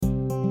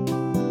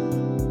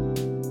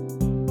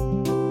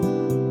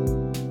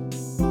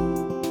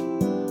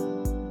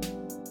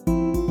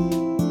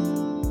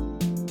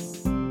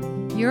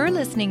You're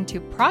listening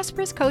to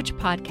Prosperous Coach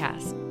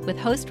Podcast with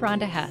host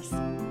Rhonda Hess,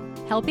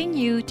 helping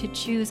you to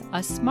choose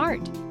a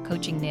smart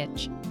coaching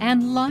niche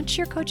and launch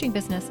your coaching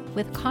business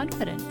with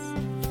confidence.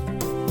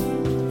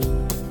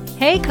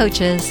 Hey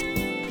coaches,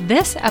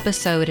 this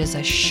episode is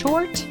a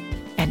short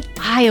and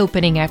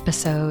eye-opening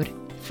episode.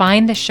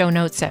 Find the show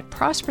notes at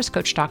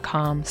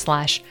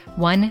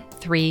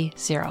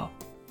prosperouscoach.com/130.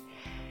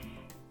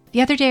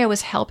 The other day I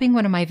was helping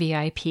one of my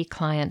VIP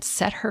clients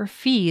set her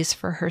fees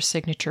for her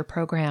signature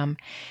program,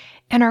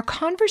 and our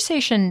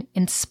conversation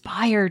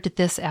inspired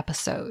this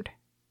episode.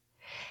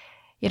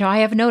 I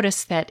have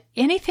noticed that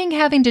anything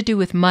having to do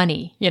with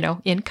money,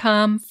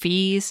 income,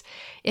 fees,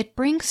 it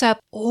brings up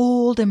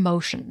old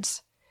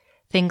emotions.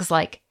 Things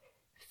like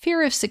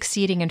fear of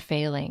succeeding and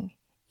failing,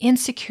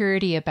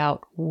 insecurity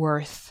about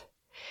worth,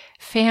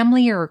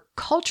 family or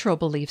cultural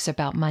beliefs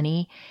about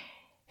money,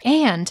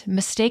 and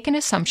mistaken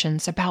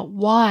assumptions about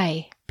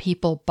why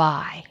people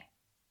buy.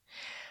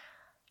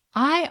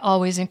 I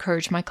always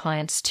encourage my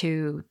clients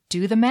to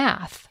do the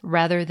math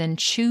rather than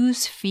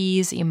choose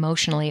fees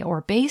emotionally or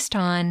based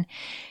on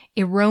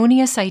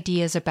erroneous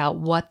ideas about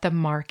what the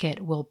market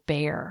will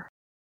bear.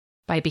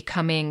 By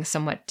becoming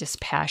somewhat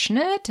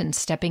dispassionate and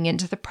stepping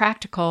into the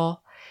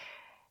practical,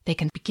 they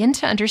can begin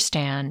to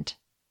understand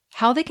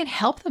how they can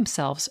help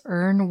themselves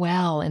earn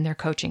well in their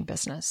coaching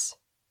business.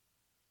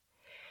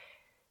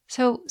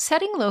 So,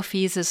 setting low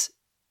fees is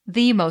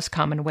the most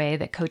common way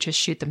that coaches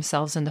shoot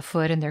themselves in the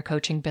foot in their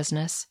coaching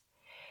business.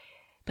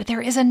 But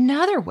there is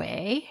another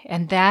way,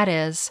 and that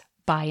is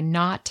by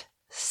not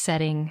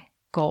setting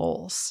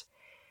goals.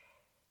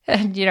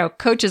 And,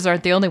 coaches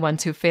aren't the only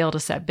ones who fail to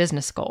set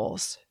business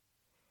goals.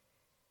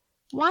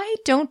 Why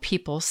don't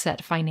people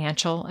set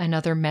financial and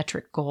other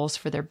metric goals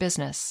for their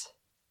business?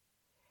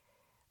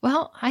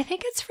 Well, I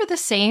think it's for the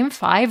same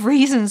 5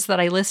 reasons that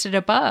I listed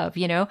above,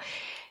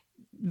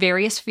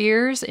 various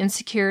fears,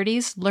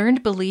 insecurities,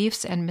 learned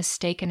beliefs, and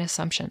mistaken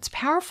assumptions.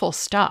 Powerful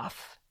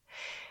stuff.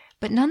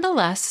 But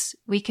nonetheless,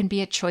 we can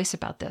be a choice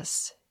about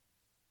this.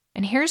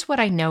 And here's what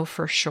I know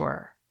for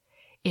sure.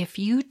 If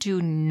you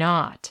do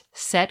not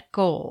set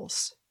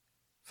goals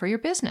for your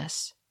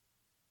business,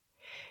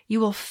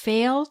 you will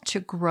fail to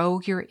grow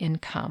your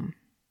income.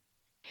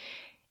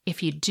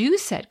 If you do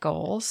set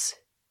goals,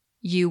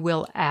 you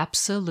will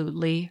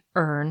absolutely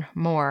earn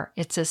more.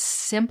 It's as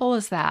simple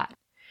as that.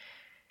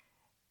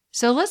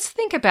 So let's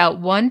think about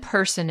one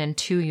person in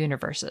 2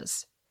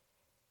 universes.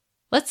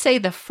 Let's say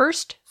the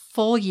first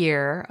full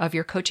year of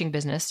your coaching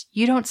business,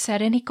 you don't set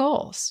any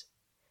goals.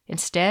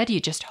 Instead, you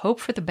just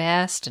hope for the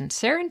best, and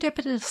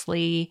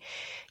serendipitously,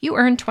 you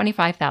earn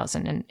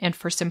 $25,000. And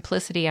for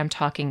simplicity, I'm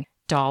talking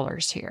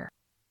dollars here.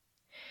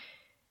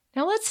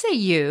 Now, let's say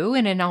you,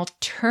 in an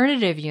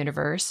alternative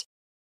universe,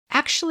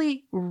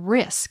 actually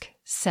risk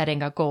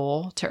setting a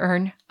goal to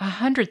earn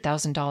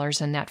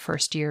 $100,000 in that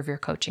first year of your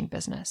coaching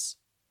business.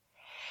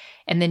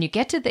 And then you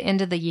get to the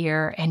end of the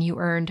year and you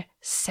earned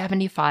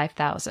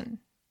 $75,000.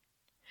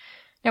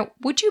 Now,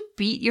 would you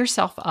beat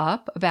yourself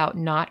up about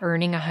not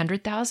earning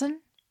 $100,000?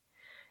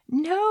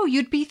 No,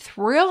 you'd be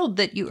thrilled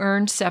that you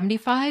earned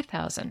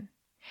 $75,000.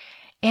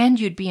 And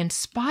you'd be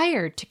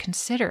inspired to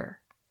consider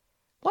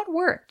what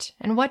worked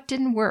and what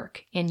didn't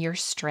work in your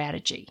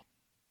strategy.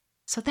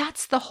 So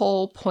that's the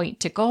whole point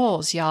to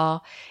goals,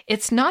 y'all.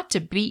 It's not to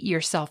beat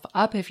yourself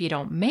up if you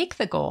don't make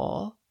the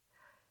goal.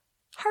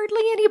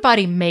 Hardly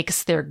anybody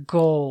makes their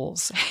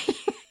goals.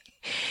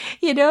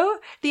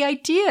 The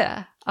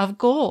idea of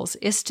goals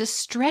is to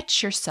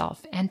stretch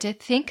yourself and to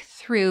think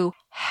through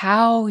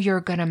how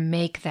you're going to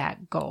make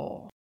that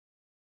goal.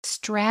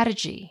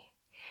 Strategy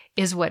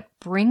is what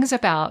brings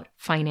about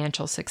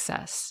financial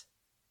success.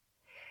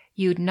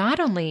 You'd not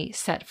only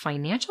set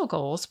financial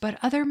goals, but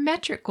other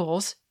metric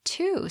goals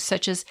too,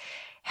 such as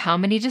how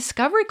many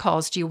discovery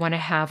calls do you want to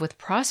have with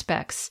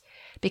prospects?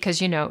 Because,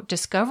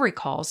 discovery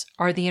calls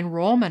are the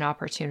enrollment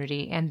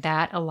opportunity, and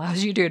that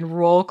allows you to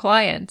enroll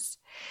clients.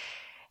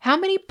 How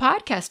many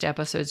podcast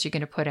episodes are you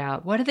going to put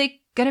out? What are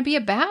they going to be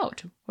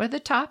about? What are the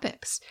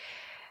topics?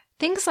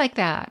 Things like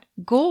that.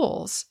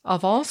 Goals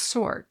of all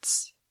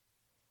sorts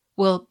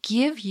will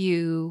give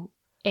you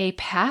a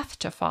path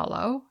to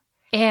follow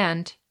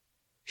and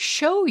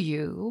show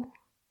you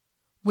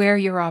where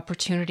your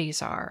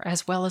opportunities are,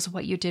 as well as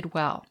what you did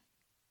well.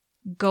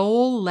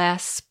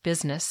 Goal-less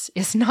business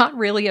is not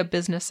really a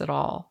business at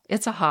all.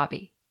 It's a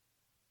hobby.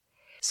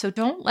 So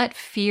don't let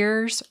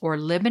fears or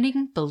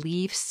limiting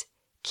beliefs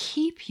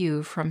keep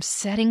you from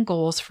setting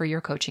goals for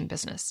your coaching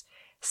business.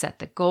 Set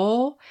the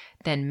goal,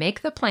 then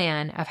make the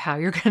plan of how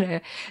you're going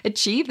to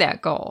achieve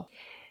that goal.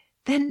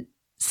 Then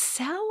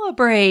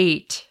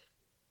celebrate.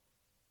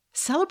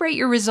 Celebrate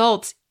your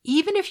results,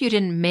 even if you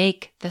didn't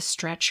make the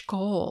stretch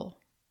goal.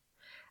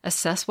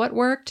 Assess what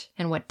worked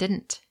and what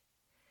didn't.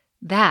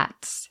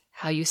 That's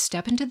how you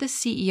step into the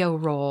CEO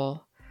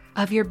role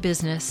of your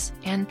business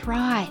and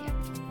thrive.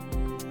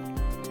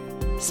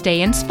 Stay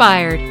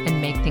inspired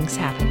and make things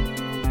happen.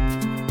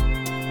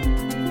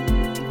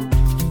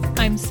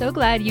 I'm so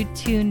glad you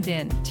tuned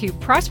in to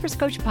Prosperous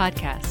Coach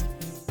Podcast.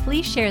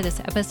 Please share this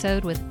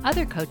episode with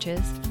other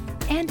coaches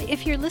And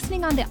if you're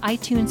listening on the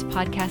iTunes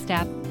podcast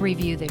app,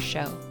 review this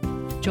show.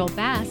 Joel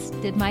Bass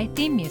did my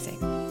theme music.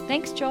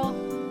 Thanks,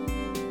 Joel.